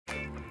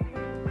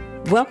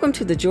Welcome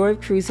to the Joy of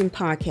Cruising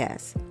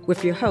podcast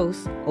with your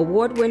host,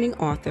 award-winning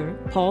author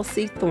Paul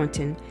C.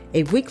 Thornton,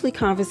 a weekly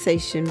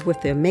conversation with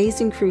the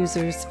amazing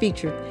cruisers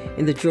featured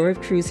in the Joy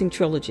of Cruising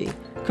trilogy,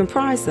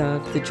 comprised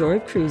of The Joy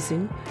of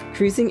Cruising,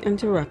 Cruising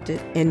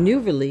Interrupted, and new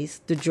release,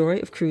 The Joy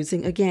of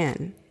Cruising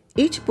Again.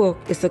 Each book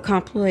is a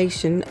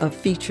compilation of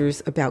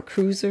features about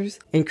cruisers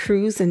and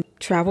cruise and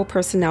travel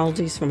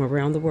personalities from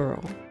around the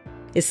world.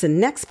 It's the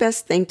next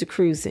best thing to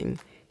cruising,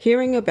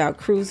 hearing about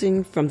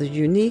cruising from the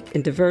unique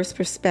and diverse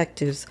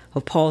perspectives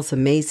of Paul's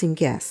amazing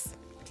guests.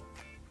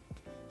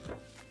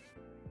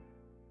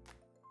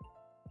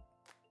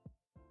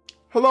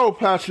 Hello,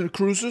 passionate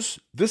cruisers.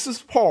 This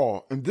is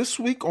Paul, and this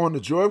week on the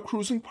Joy of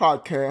Cruising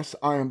podcast,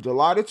 I am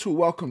delighted to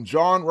welcome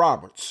John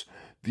Roberts,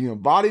 the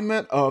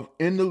embodiment of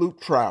In the Loop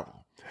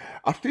Travel.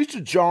 I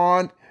featured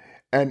John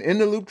and In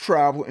the Loop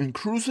Travel in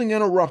Cruising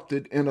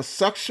Interrupted in a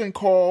section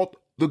called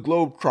the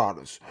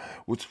Globetrotters,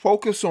 which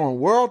focus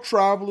on world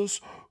travelers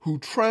who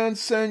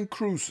transcend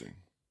cruising.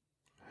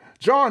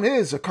 John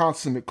is a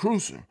consummate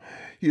cruiser.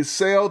 He has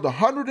sailed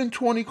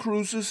 120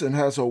 cruises and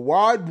has a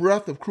wide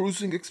breadth of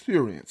cruising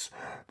experience,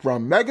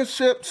 from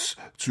megaships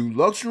to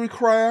luxury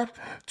craft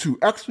to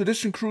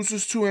expedition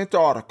cruises to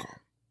Antarctica.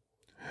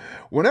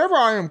 Whenever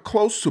I am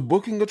close to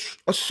booking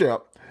a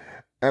ship,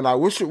 and I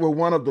wish it were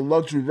one of the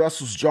luxury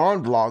vessels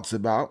John blogs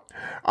about,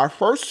 I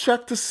first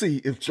check to see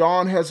if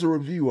John has a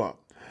review up,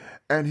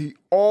 and he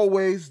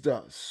always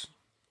does.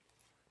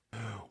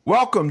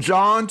 Welcome,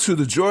 John, to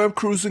the Joy of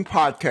Cruising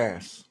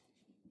podcast.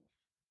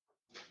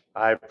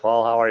 Hi,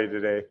 Paul. How are you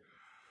today?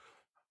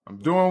 I'm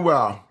doing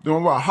well.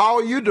 How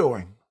are you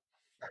doing?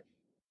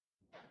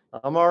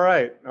 I'm all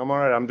right.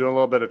 I'm doing a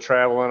little bit of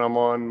traveling. I'm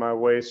on my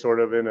way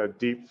sort of in a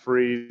deep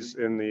freeze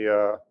in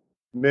the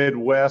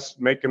Midwest,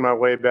 making my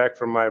way back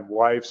from my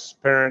wife's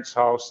parents'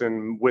 house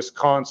in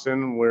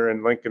Wisconsin. We're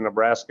in Lincoln,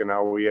 Nebraska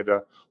now. We had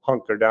to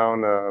hunker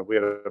down. We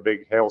had a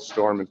big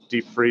hailstorm and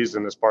deep freeze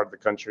in this part of the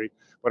country.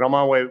 But on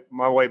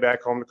my way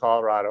back home to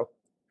Colorado.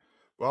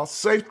 Well,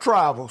 safe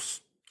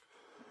travels.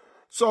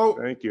 So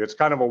thank you. It's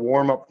kind of a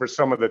warm up for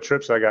some of the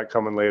trips I got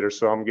coming later,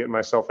 so I'm getting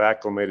myself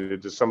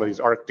acclimated to some of these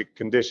Arctic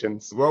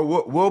conditions. Well,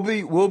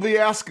 we'll be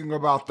asking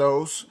about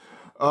those.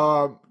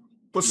 For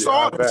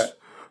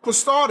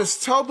starters,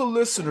 tell the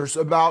listeners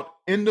about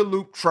In the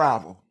Loop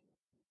Travel.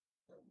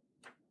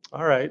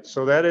 All right,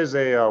 so that is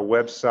a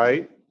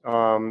website,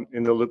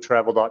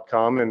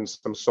 inthelooptravel.com, and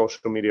some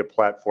social media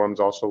platforms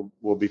also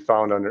will be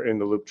found under In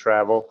the Loop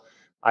Travel.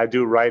 I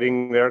do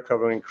writing there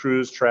covering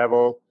cruise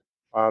travel,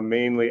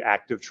 mainly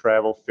active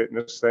travel,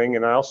 fitness thing,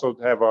 and I also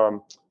have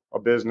a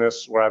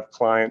business where I have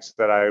clients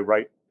that I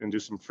write and do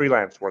some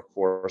freelance work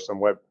for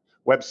some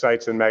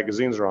websites and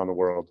magazines around the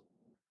world.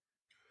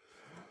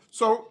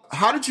 So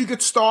how did you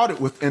get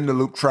started with In the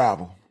Loop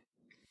Travel?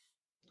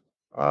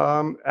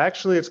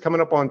 Actually, it's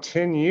coming up on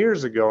 10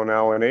 years ago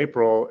now in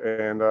April,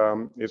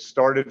 and it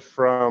started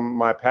from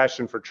my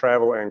passion for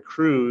travel and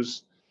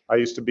cruise. I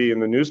used to be in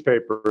the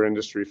newspaper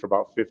industry for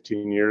about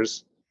 15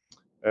 years,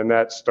 and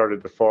that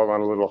started to fall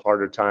on a little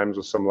harder times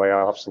with some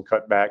layoffs and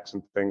cutbacks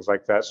and things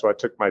like that. So I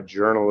took my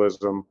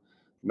journalism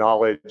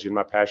knowledge and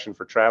my passion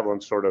for travel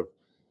and sort of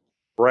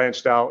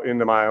branched out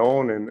into my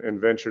own and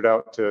ventured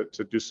out to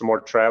do some more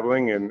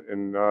traveling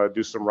and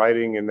do some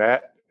writing in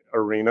that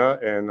arena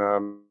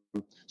and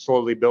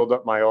slowly build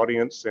up my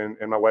audience and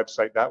my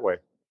website that way.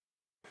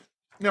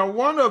 Now,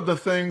 one of the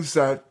things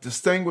that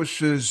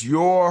distinguishes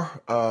your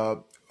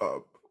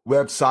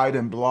website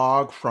and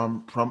blog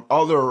from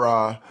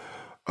other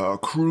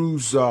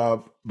cruise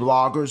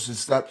bloggers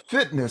is that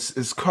fitness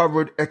is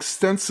covered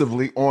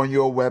extensively on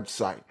your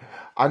website.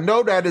 I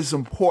know that is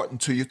important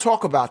to you.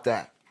 Talk about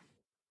that.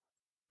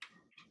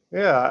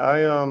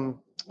 Yeah,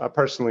 I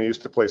personally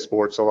used to play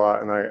sports a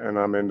lot, and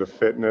I'm into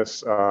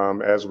fitness.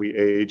 As we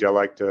age, I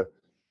like to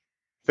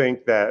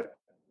think that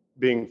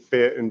being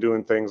fit and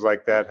doing things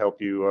like that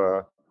help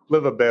you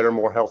live a better,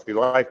 more healthy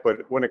life.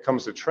 But when it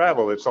comes to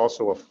travel, it's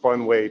also a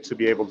fun way to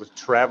be able to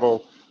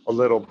travel a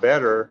little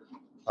better.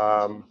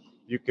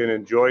 You can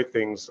enjoy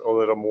things a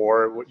little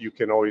more. You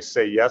can always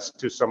say yes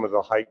to some of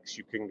the hikes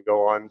you can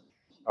go on,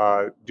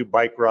 do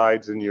bike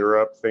rides in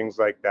Europe, things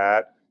like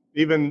that.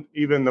 Even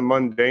the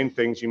mundane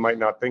things you might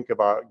not think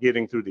about,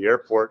 getting through the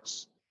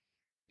airports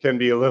can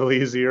be a little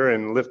easier,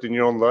 and lifting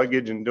your own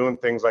luggage and doing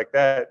things like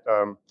that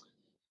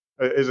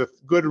is a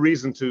good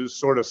reason to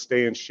sort of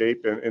stay in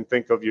shape and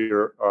think of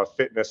your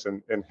fitness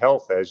and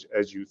health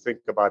as you think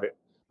about it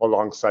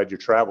alongside your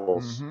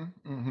travels.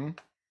 Mm-hmm, mm-hmm.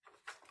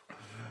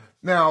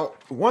 Now,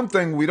 one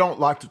thing we don't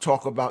like to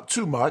talk about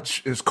too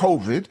much is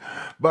COVID,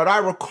 but I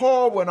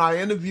recall when I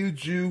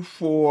interviewed you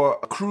for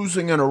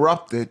Cruising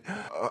Interrupted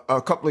a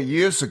couple of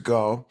years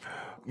ago,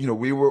 you know,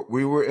 we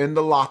were in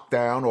the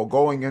lockdown or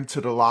going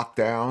into the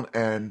lockdown,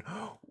 and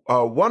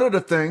one of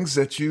the things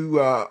that you,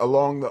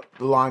 along the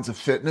lines of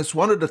fitness,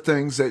 one of the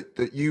things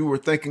that you were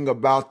thinking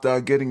about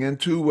getting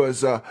into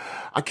was,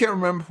 I can't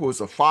remember if it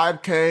was a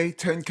 5K,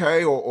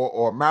 10K,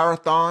 or a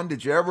marathon.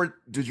 Did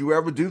you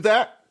ever do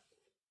that?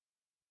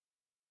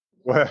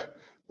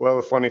 Well,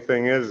 the funny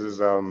thing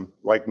is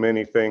like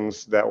many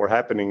things that were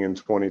happening in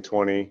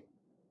 2020,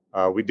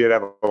 we did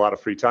have a lot of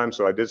free time.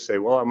 So I did say,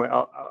 well,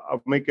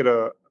 I'll make it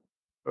a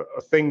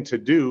thing to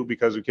do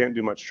because we can't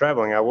do much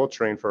traveling. I will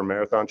train for a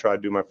marathon, try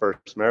to do my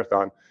first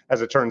marathon.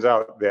 As it turns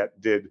out, that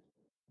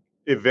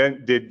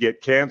event did get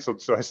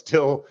canceled. So I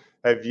still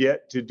have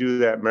yet to do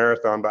that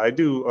marathon, but I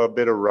do a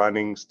bit of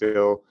running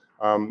still.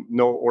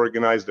 No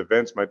organized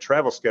events. My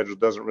travel schedule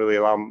doesn't really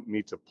allow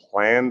me to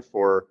plan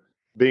for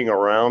being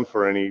around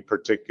for any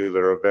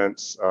particular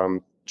events.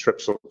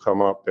 Trips will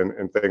come up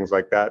and things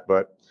like that,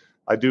 but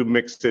I do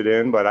mix it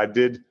in. But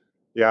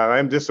yeah,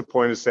 I'm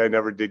disappointed to say I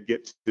never did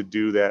get to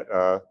do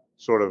that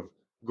sort of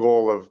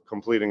goal of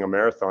completing a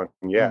marathon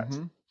yet.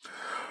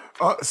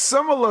 Mm-hmm.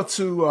 Similar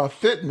to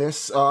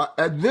fitness,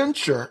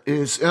 adventure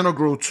is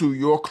integral to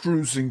your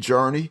cruising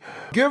journey.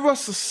 Give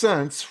us a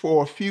sense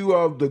for a few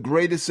of the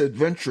greatest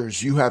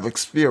adventures you have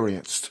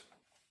experienced.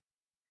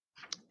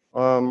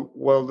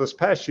 Well, this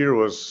past year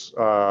was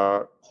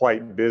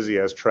quite busy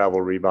as travel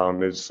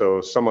rebounded.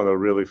 So some of the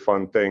really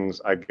fun things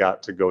I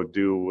got to go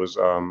do was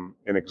an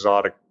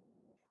exotic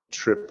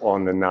trip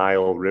on the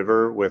Nile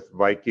River with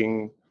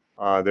Viking,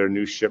 their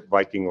new ship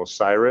Viking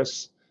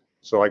Osiris.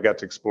 So I got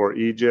to explore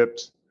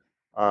Egypt.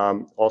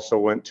 Also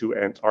went to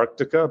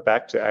Antarctica,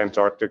 back to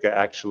Antarctica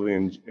actually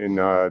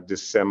in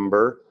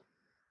December,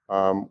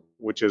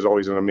 which is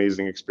always an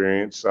amazing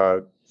experience.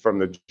 From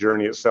the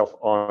journey itself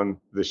on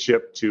the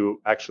ship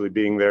to actually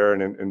being there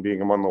and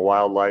being among the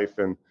wildlife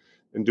and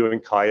doing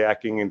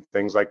kayaking and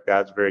things like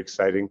that. It's very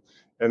exciting.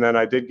 And then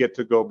I did get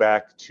to go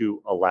back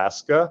to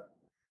Alaska,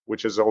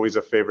 which is always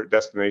a favorite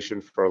destination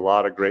for a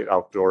lot of great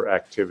outdoor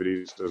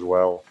activities as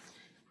well.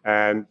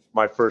 And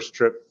my first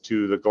trip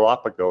to the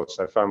Galapagos,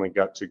 I finally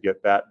got to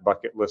get that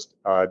bucket list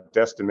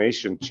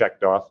destination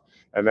checked off.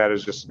 And that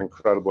is just an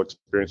incredible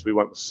experience. We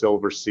went with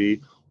Silver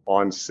Sea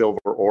on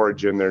Silver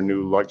Origin, their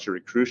new luxury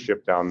cruise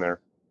ship down there.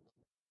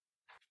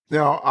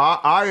 Now,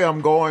 I am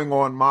going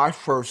on my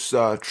first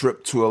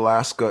trip to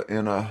Alaska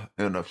in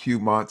a few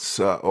months,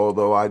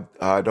 although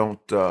I don't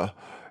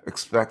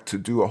expect to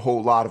do a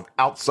whole lot of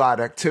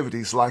outside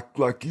activities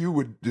like you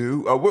would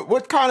do.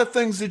 What kind of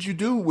things did you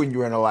do when you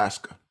were in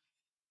Alaska?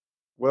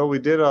 Well, we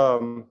did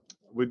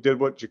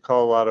what you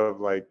call a lot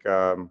of like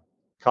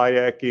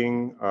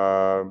kayaking,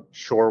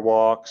 shore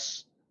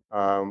walks,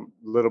 a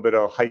little bit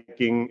of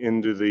hiking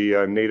into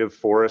the native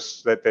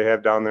forests that they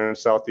have down there in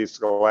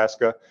Southeast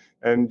Alaska.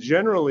 And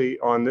generally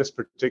on this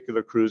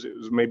particular cruise, it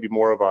was maybe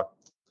more of a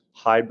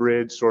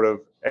hybrid sort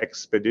of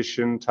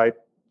expedition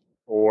type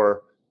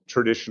or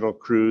traditional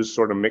cruise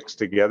sort of mixed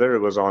together. It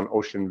was on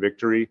Ocean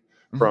Victory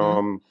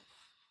from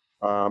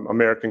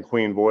American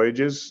Queen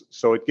Voyages.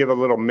 So it gave a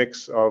little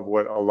mix of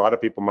what a lot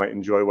of people might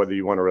enjoy, whether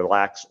you want to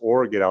relax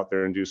or get out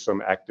there and do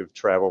some active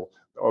travel.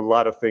 A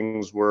lot of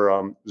things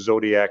were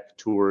Zodiac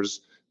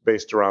tours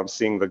based around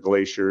seeing the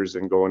glaciers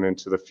and going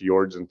into the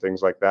fjords and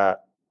things like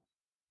that.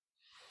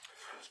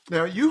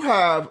 Now, you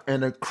have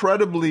an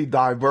incredibly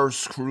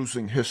diverse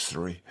cruising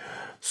history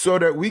so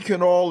that we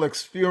can all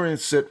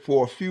experience it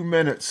for a few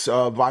minutes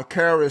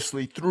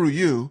vicariously through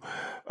you.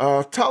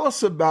 Tell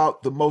us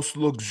about the most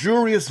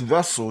luxurious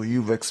vessel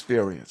you've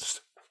experienced.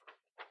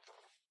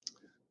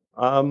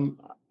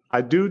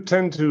 I do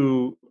tend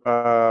to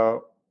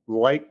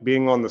like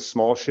being on the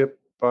small ship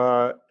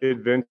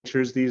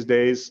adventures these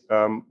days,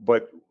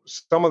 but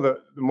some of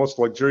the most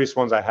luxurious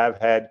ones I have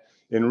had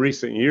in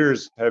recent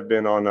years have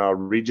been on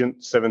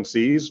Regent Seven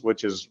Seas,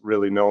 which is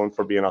really known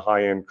for being a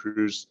high-end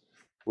cruise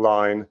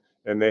line.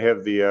 And they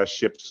have the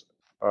ships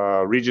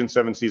Regent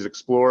Seven Seas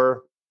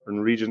Explorer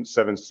and Regent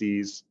Seven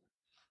Seas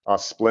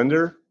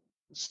Splendor,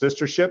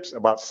 sister ships,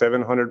 about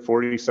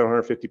 740,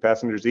 750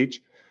 passengers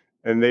each.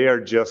 And they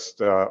are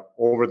just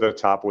over the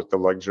top with the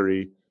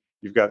luxury.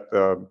 You've got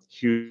the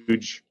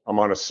huge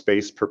amount of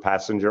space per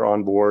passenger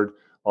on board,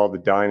 all the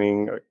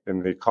dining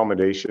and the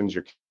accommodations,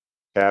 your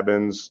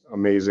cabins,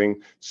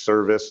 amazing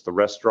service, the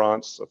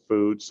restaurants, the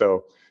food.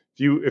 So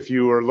if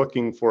you are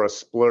looking for a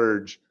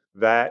splurge,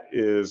 that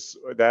is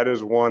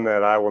one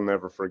that I will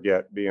never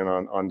forget, being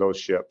on those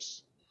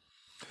ships.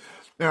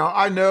 Now,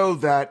 I know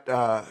that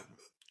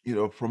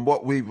from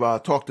what we've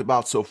talked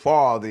about so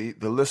far, the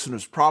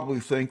listeners probably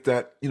think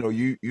that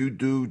you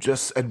do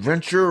just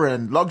adventure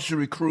and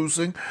luxury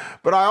cruising,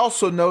 but I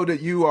also know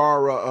that you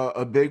are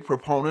a big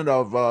proponent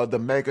of the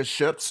mega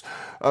ships.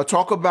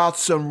 Talk about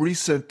some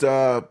recent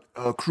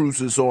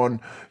cruises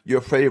on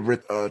your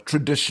favorite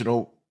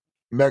traditional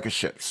mega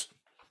ships.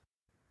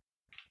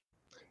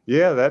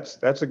 Yeah,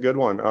 that's a good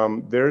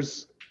one.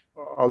 There's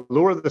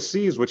Allure of the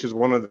Seas, which is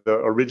one of the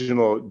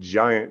original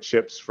giant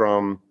ships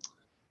from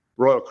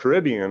Royal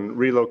Caribbean,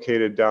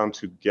 relocated down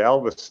to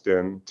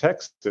Galveston,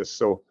 Texas.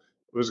 So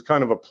it was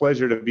kind of a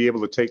pleasure to be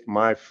able to take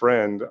my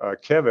friend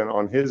Kevin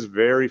on his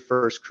very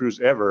first cruise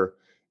ever,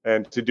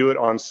 and to do it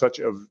on such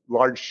a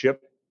large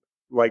ship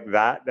like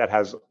that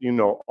has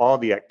all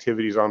the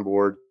activities on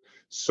board,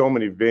 so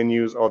many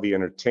venues, all the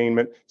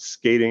entertainment,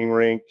 skating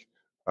rink.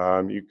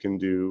 You can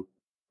do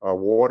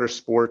water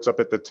sports up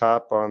at the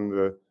top on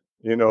the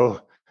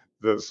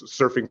the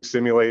surfing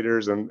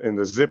simulators and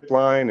the zip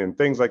line and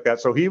things like that.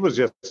 So he was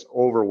just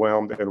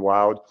overwhelmed and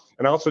wowed.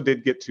 And I also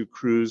did get to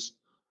cruise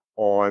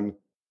on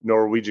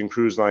Norwegian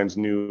Cruise Line's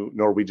new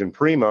Norwegian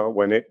Prima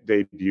when it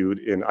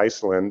debuted in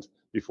Iceland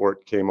before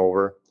it came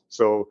over.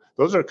 So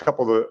those are a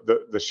couple of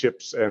the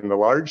ships and the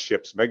large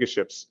ships, mega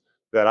ships,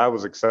 that I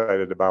was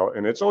excited about.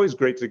 And it's always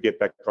great to get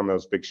back on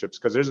those big ships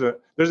because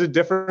there's a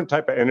different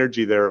type of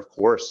energy there, of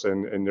course,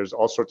 and there's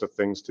all sorts of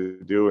things to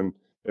do. And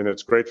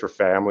it's great for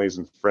families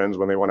and friends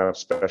when they want to have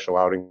special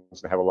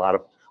outings and have a lot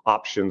of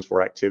options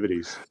for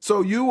activities.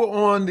 So you were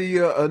on the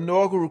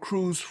inaugural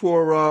cruise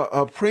for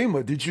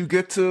Prima. Did you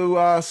get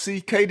to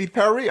see Katy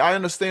Perry? I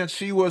understand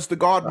she was the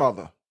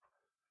godmother.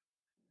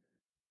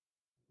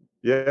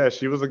 Yeah,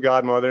 she was a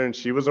godmother, and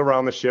she was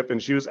around the ship,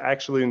 and she was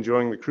actually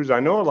enjoying the cruise. I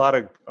know a lot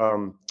of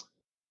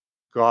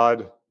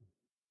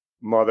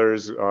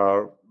godmothers.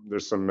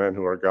 There's some men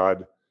who are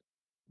god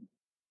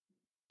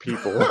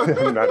people.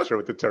 I'm not sure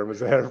what the term is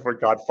there for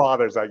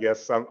godfathers, I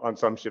guess, on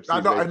some ships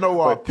these days. I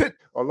know. But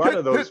a lot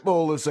of those.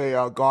 Pitbull is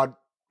a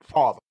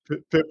godfather.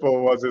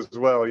 Pitbull was as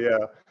well, yeah.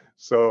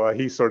 So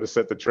he sort of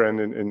set the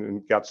trend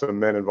and got some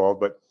men involved.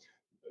 But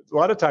a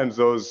lot of times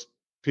those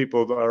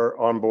people that are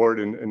on board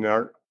and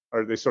aren't,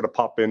 or they sort of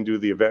pop in, do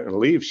the event and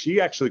leave. She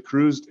actually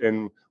cruised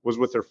and was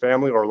with her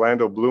family.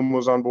 Orlando Bloom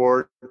was on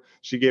board.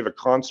 She gave a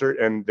concert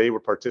and they were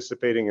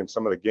participating in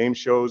some of the game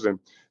shows and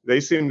they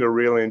seemed to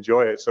really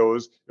enjoy it. So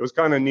it was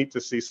kind of neat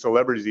to see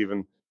celebrities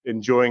even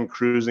enjoying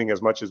cruising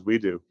as much as we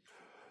do.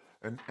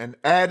 An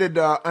added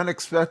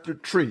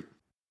unexpected treat.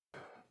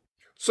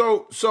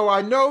 So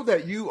I know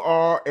that you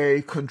are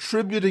a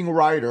contributing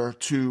writer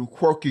to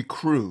Quirky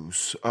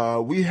Cruise.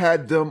 We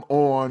had them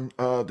on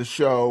the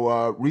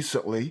show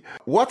recently.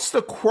 What's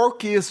the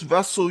quirkiest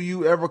vessel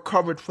you ever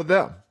covered for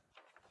them?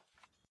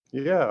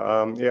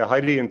 Yeah,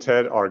 Heidi and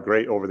Ted are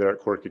great over there at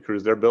Quirky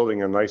Cruise. They're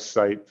building a nice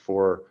site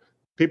for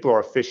people who are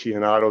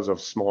aficionados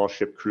of small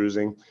ship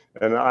cruising.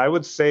 And I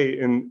would say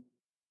in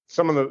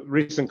some of the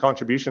recent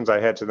contributions I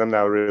had to them that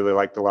I really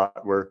liked a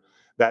lot were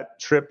that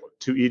trip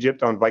to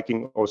Egypt on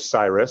Viking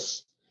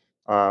Osiris.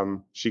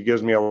 She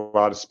gives me a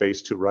lot of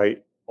space to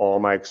write all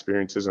my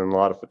experiences and a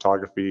lot of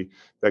photography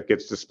that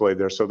gets displayed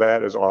there. So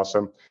that is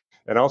awesome.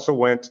 And I also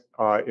went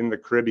in the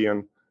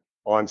Caribbean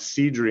on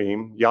Sea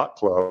Dream Yacht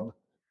Club.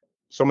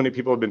 So many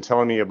people have been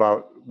telling me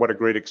about what a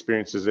great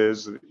experience this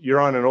is. You're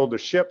on an older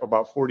ship,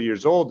 about 40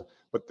 years old,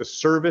 but the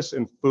service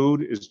and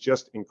food is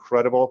just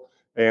incredible.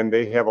 And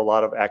they have a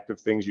lot of active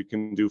things you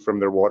can do from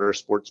their water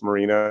sports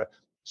marina.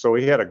 So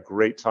we had a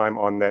great time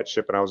on that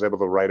ship, and I was able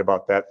to write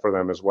about that for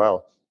them as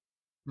well.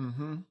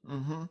 Mm-hmm,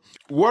 mm-hmm.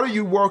 What are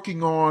you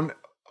working on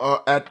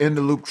at In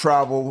the Loop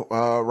Travel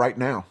right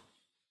now?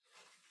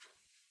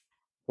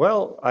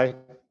 Well,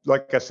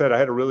 like I said, I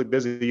had a really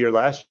busy year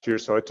last year,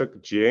 so I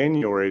took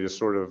January to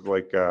sort of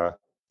like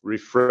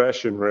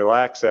refresh and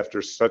relax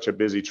after such a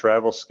busy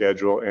travel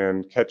schedule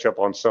and catch up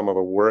on some of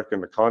the work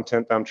and the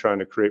content I'm trying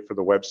to create for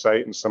the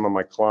website and some of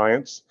my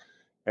clients,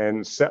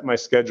 and set my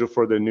schedule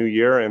for the new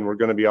year. And we're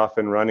going to be off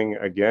and running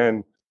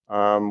again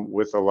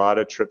with a lot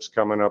of trips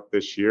coming up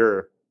this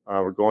year.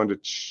 We're going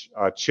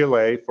to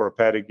Chile for a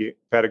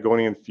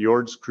Patagonian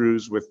Fjords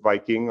cruise with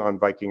Viking on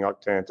Viking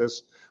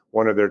Octantis,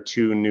 one of their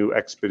two new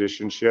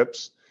expedition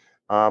ships.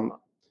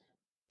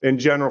 In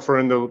general, for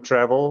In the Loop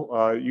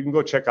Travel, you can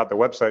go check out the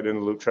website,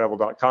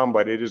 inthelooptravel.com,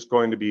 but it is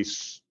going to be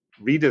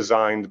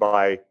redesigned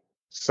by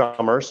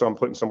summer. So I'm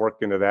putting some work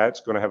into that.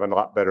 It's going to have a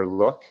lot better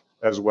look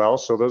as well.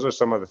 So those are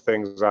some of the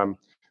things I'm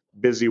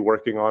busy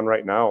working on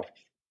right now.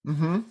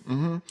 Mm-hmm,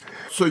 mm-hmm.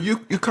 So you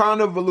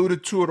kind of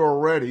alluded to it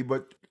already,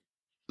 but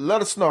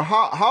let us know,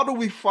 how do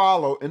we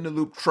follow In the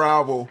Loop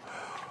Travel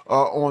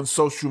on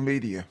social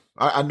media?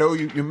 I know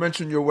you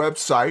mentioned your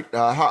website.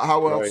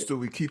 How else Right. do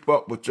we keep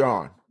up with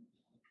John?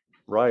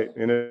 Right.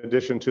 In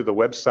addition to the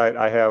website,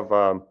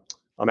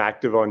 I'm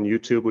active on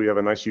YouTube. We have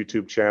a nice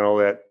YouTube channel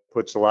that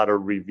puts a lot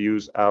of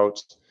reviews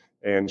out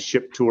and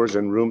ship tours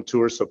and room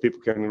tours so people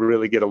can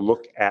really get a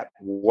look at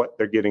what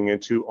they're getting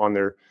into on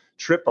their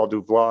trip. I'll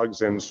do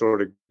vlogs and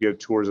sort of give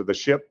tours of the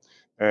ship.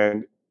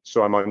 And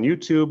so I'm on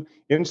YouTube,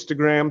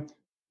 Instagram,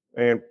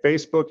 and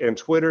Facebook and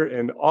Twitter,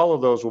 and all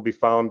of those will be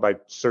found by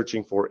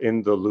searching for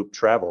In the Loop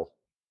Travel.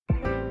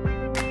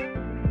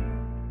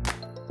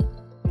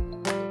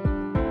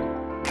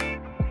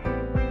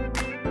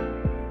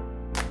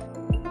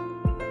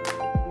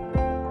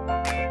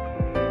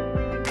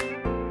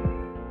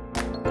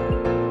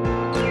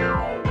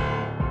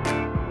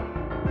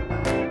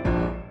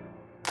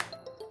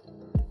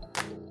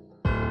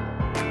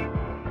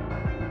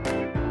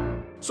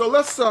 So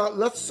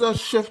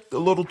let's shift a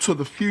little to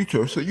the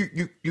future. So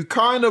you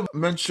kind of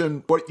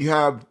mentioned what you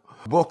have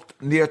booked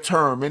near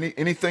term.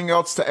 Anything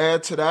else to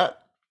add to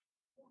that?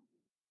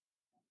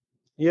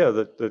 Yeah,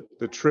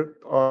 the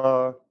trip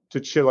to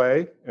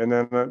Chile, and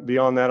then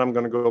beyond that, I'm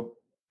going to go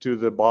to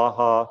the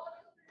Baja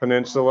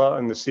Peninsula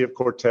and the Sea of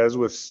Cortez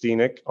with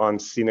Scenic on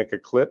Scenic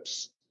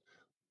Eclipse.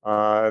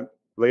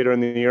 Later in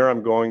the year,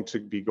 I'm going to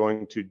be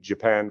going to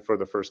Japan for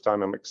the first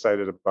time. I'm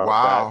excited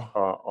about that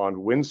on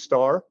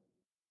Windstar.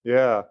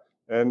 Yeah,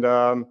 and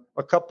a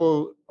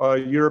couple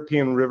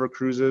European river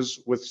cruises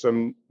with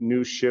some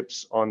new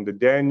ships on the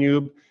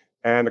Danube,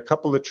 and a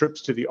couple of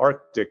trips to the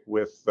Arctic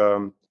with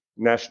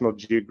National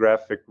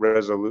Geographic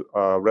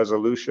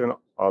Resolution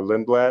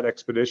Lindblad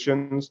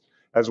expeditions,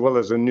 as well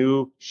as a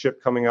new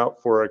ship coming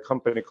out for a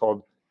company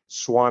called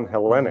Swan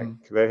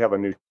Hellenic. They have a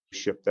new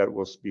ship that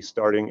will be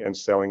starting and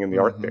selling in the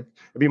Arctic.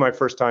 It'll be my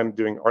first time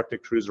doing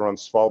Arctic cruiser on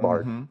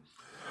Svalbard.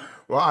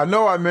 Well, I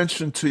know I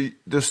mentioned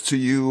this to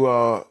you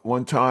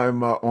one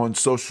time on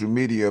social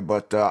media,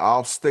 but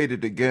I'll state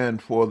it again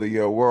for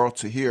the world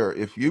to hear.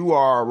 If you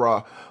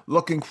are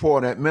looking for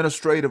an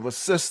administrative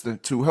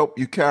assistant to help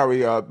you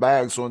carry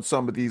bags on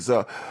some of these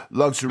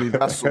luxury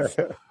vessels,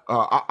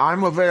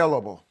 I'm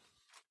available.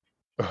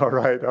 All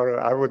right.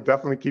 I would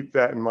definitely keep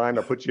that in mind.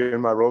 I'll put you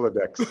in my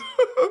Rolodex.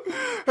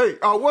 Hey,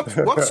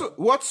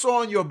 what's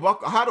on your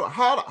bucket?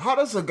 How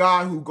does a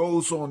guy who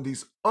goes on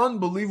these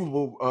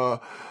unbelievable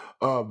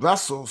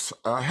vessels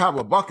have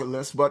a bucket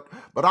list? But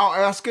I'll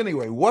ask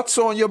anyway. What's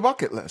on your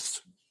bucket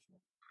list?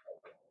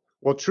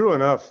 Well, true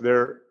enough,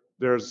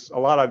 there's a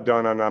lot I've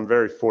done, and I'm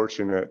very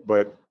fortunate.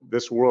 But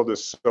this world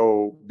is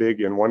so big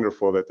and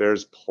wonderful that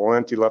there's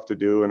plenty left to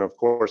do. And of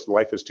course,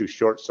 life is too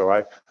short, so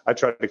I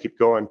try to keep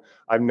going.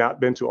 I've not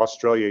been to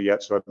Australia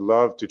yet, so I'd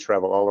love to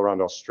travel all around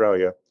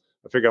Australia.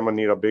 I figure I'm gonna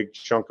need a big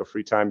chunk of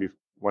free time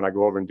when I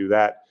go over and do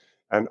that.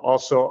 And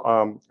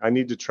also, I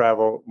need to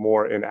travel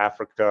more in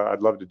Africa.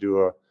 I'd love to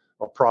do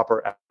a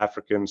proper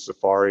African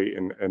safari,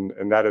 and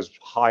that is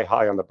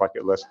high on the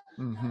bucket list.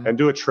 And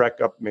do a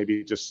trek up,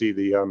 maybe to see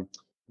the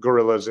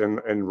gorillas in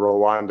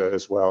Rwanda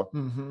as well.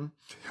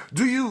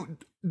 Do you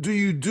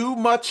do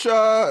much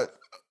land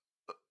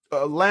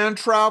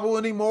travel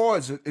anymore?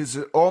 Is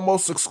it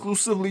almost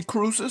exclusively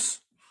cruises?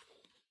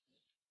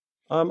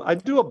 I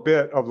do a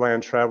bit of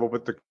land travel,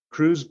 but the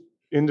cruise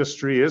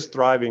industry is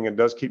thriving and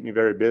does keep me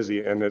very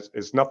busy, and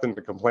it's nothing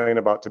to complain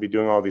about to be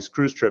doing all these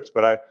cruise trips.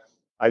 But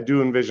I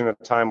do envision a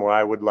time where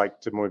I would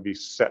like to maybe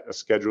set a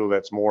schedule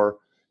that's more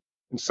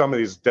in some of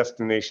these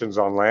destinations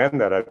on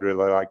land that I'd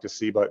really like to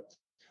see. But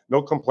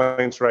no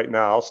complaints right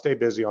now. I'll stay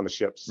busy on the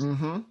ships.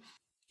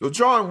 So,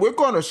 John, we're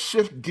going to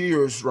shift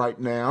gears right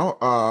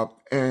now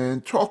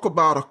and talk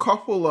about a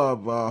couple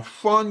of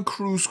fun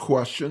cruise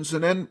questions,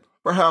 and then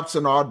perhaps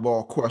an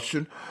oddball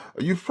question.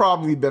 You've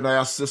probably been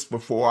asked this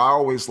before. I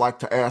always like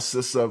to ask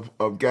this of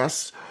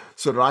guests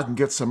so that I can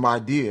get some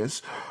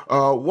ideas.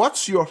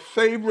 What's your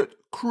favorite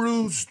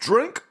cruise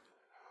drink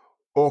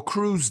or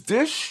cruise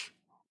dish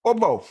or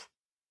both?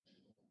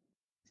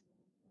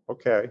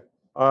 Okay.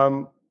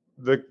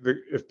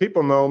 If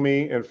people know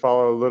me and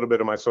follow a little bit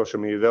of my social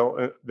media,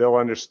 they'll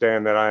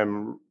understand that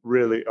I'm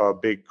really a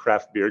big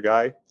craft beer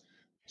guy.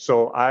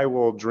 So I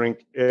will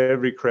drink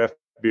every craft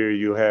beer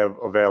you have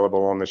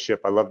available on the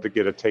ship. I love to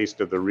get a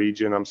taste of the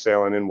region I'm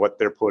sailing in, what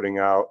they're putting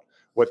out,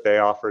 what they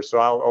offer. So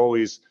I'll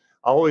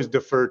always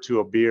defer to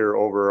a beer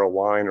over a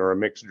wine or a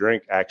mixed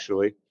drink,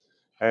 actually.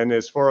 And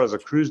as far as a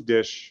cruise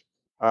dish,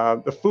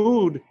 the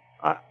food,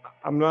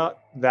 I'm not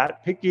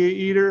that picky an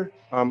eater.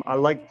 I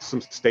like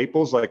some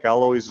staples. Like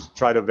I'll always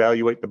try to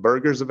evaluate the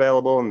burgers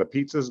available and the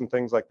pizzas and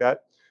things like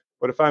that.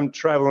 But if I'm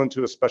traveling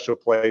to a special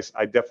place,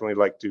 I definitely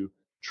like to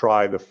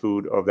try the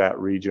food of that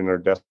region or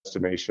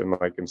destination.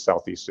 Like in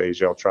Southeast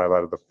Asia, I'll try a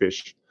lot of the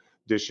fish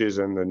dishes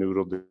and the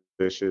noodle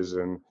dishes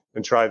and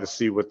try to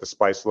see what the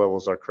spice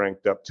levels are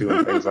cranked up to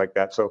and things like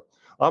that. So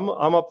I'm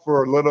up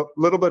for a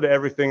little bit of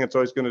everything. It's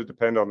always going to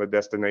depend on the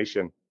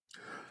destination.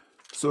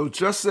 So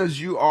just as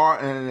you are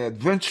an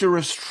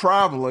adventurous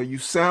traveler, you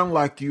sound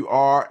like you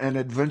are an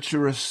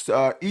adventurous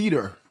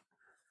eater.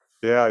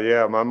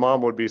 Yeah. My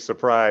mom would be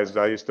surprised.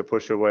 I used to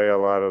push away a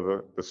lot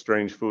of the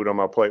strange food on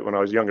my plate when I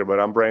was younger, but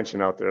I'm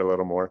branching out there a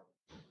little more.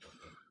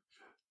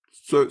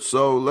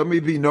 So let me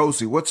be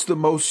nosy. What's the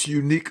most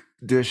unique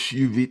dish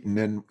you've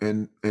eaten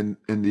in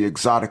the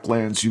exotic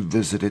lands you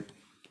visited?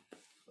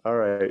 All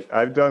right.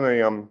 I've done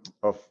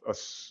a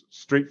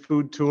street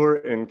food tour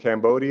in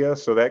Cambodia,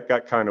 so that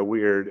got kind of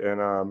weird.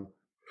 And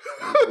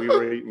we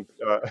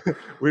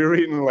were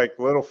eating like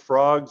little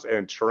frogs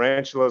and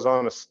tarantulas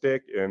on a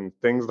stick and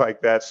things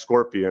like that,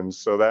 scorpions.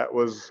 So that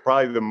was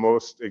probably the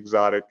most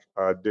exotic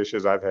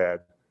dishes I've had.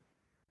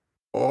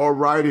 All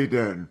righty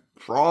then.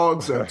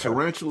 Frogs and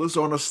tarantulas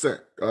on a stick.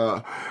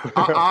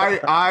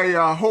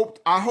 I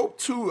hope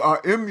to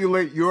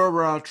emulate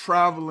your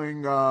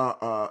traveling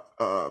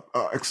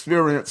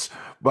experience,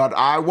 but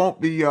I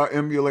won't be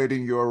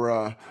emulating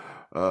your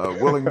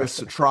willingness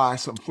to try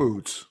some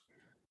foods.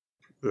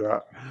 Yeah.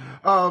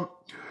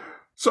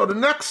 So the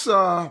next,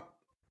 what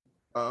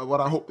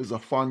I hope is a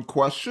fun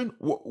question.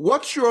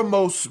 What's your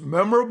most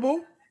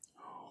memorable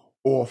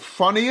or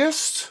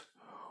funniest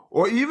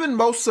or even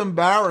most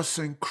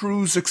embarrassing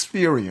cruise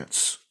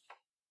experience?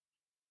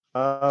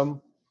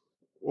 Well,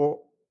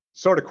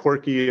 sort of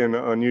quirky and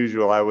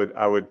unusual, I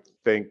would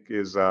think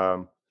is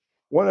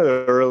one of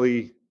the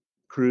early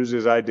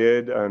cruises I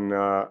did on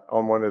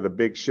one of the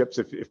big ships.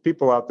 If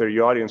people out there,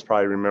 your audience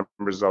probably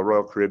remembers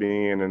Royal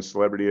Caribbean and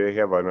Celebrity. They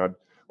have a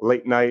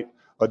late night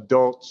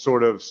adult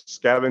sort of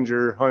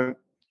scavenger hunt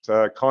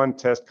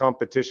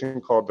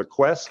competition called the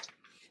Quest.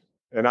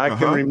 And I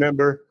can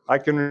remember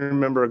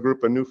a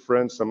group of new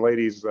friends, some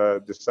ladies,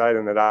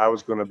 deciding that I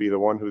was going to be the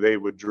one who they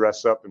would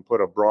dress up and put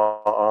a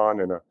bra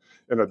on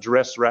and a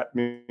dress, wrap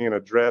me in a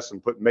dress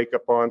and put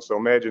makeup on. So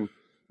imagine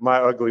my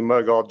ugly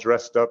mug all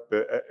dressed up.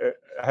 I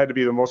had to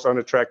be the most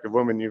unattractive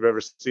woman you've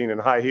ever seen in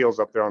high heels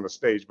up there on the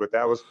stage. But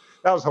that was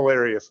a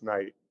hilarious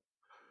night.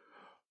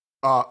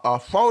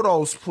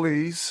 Photos,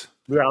 please.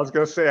 Yeah, I was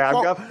going to say,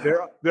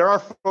 there are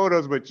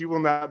photos, but you will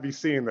not be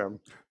seeing them.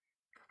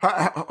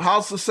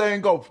 How's the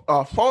saying go?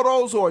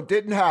 Photos or it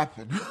didn't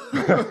happen?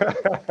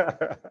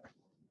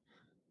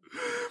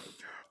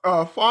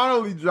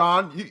 Finally,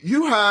 John,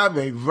 you have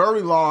a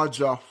very large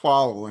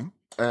following.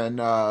 And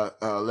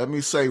let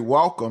me say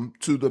welcome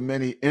to the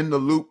many In the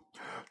Loop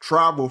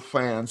travel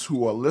fans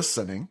who are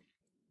listening.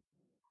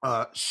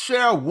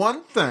 Share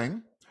one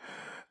thing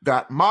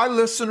that my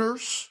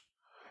listeners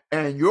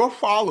and your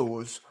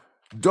followers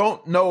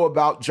don't know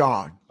about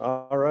John.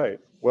 All right.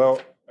 Well,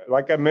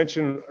 like I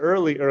mentioned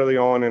early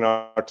on in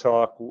our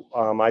talk,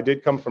 I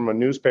did come from a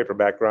newspaper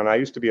background. I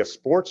used to be a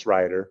sports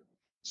writer.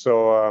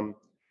 So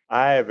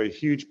I have a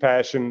huge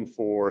passion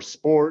for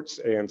sports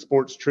and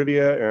sports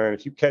trivia. And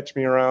if you catch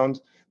me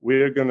around,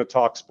 we're going to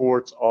talk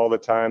sports all the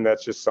time.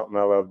 That's just something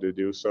I love to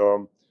do.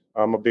 So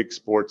I'm a big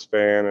sports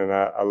fan, and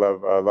I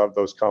love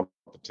those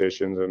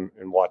competitions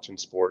and watching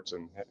sports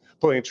and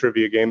playing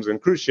trivia games. And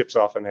cruise ships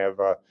often have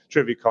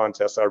trivia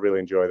contests. I really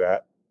enjoy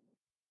that.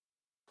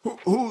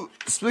 Who?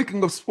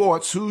 Speaking of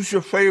sports, who's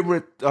your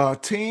favorite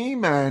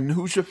team and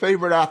who's your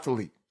favorite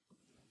athlete?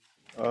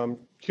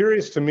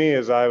 Curious to me,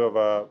 as I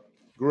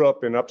grew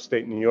up in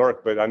upstate New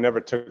York, but I never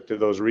took to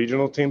those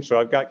regional teams. So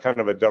I've got kind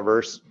of a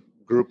diverse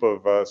group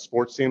of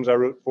sports teams I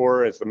root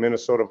for. It's the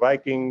Minnesota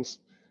Vikings,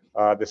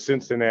 the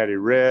Cincinnati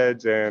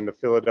Reds, and the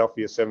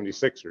Philadelphia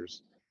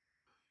 76ers.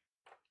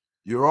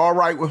 You're all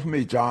right with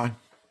me, John.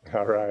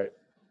 All right.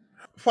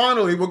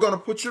 Finally, we're going to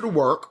put you to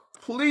work.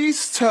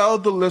 Please tell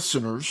the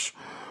listeners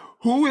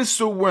who is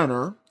the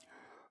winner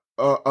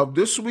of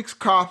this week's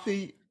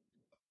copy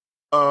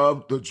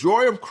of The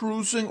Joy of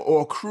Cruising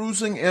or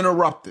Cruising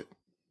Interrupted.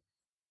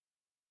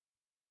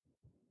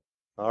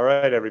 All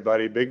right,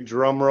 everybody. Big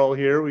drum roll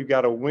here. We've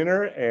got a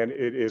winner, and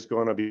it is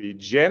going to be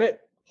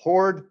Janet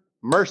Horde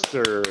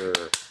Mercer.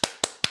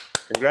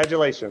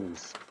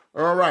 Congratulations.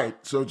 All right.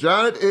 So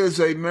Janet is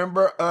a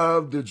member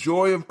of the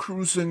Joy of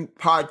Cruising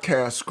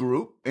podcast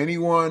group.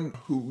 Anyone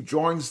who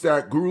joins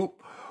that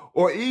group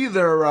or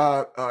either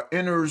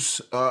enters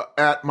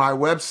at my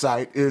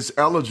website is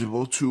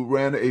eligible to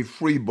rent a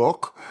free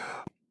book.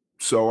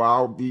 So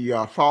I'll be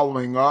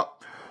following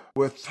up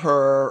with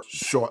her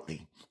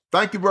shortly.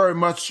 Thank you very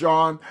much,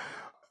 John.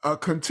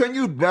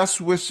 Continued best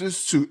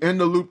wishes to In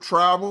the Loop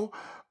Travel.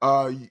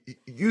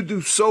 You do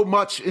so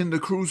much in the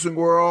cruising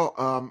world.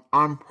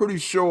 I'm pretty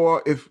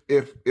sure if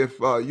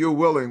you're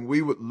willing,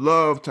 we would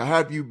love to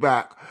have you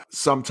back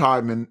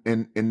sometime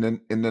in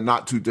the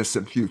not too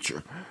distant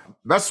future.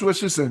 Best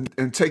wishes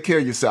and take care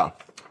of yourself.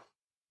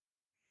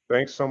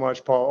 Thanks so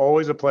much, Paul.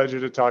 Always a pleasure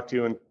to talk to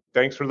you, and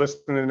thanks for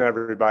listening,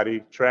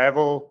 everybody.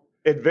 Travel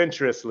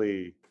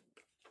adventurously.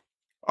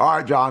 All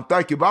right, John.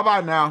 Thank you.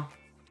 Bye-bye now.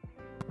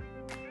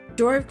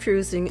 Joy of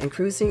Cruising and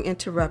Cruising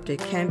Interrupted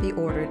can be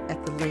ordered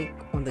at the link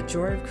on the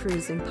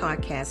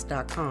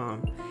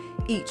joyofcruisingpodcast.com,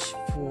 each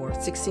for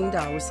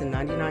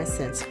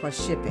 $16.99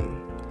 plus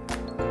shipping.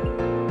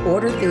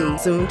 Order the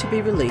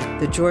soon-to-be-released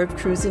The Joy of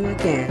Cruising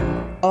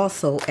again,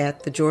 also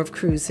at the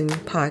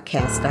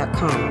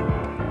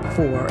joyofcruisingpodcast.com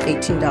for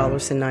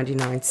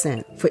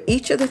 $18.99. For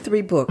each of the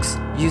 3 books,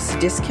 use the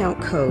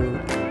discount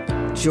code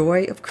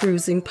Joy of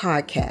Cruising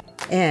Podcast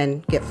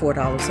and get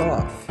 $4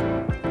 off.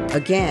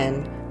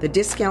 Again, the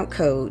discount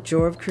code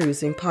Joy of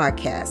Cruising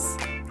Podcast.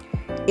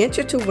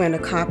 Enter to win a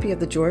copy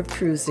of The Joy of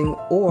Cruising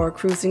or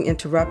Cruising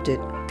Interrupted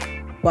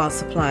while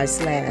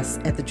supplies last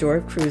at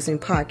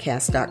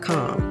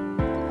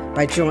thejoyofcruisingpodcast.com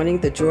by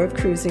joining the Joy of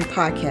Cruising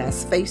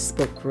Podcast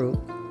Facebook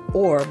group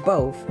or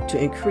both to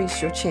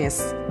increase your chance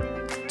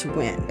to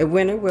win. A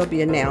winner will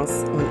be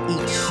announced on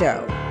each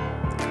show.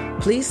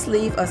 Please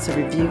leave us a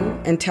review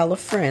and tell a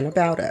friend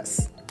about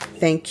us.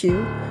 Thank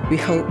you. We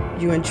hope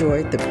you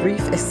enjoyed the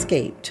brief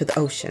escape to the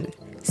ocean.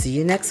 See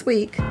you next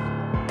week.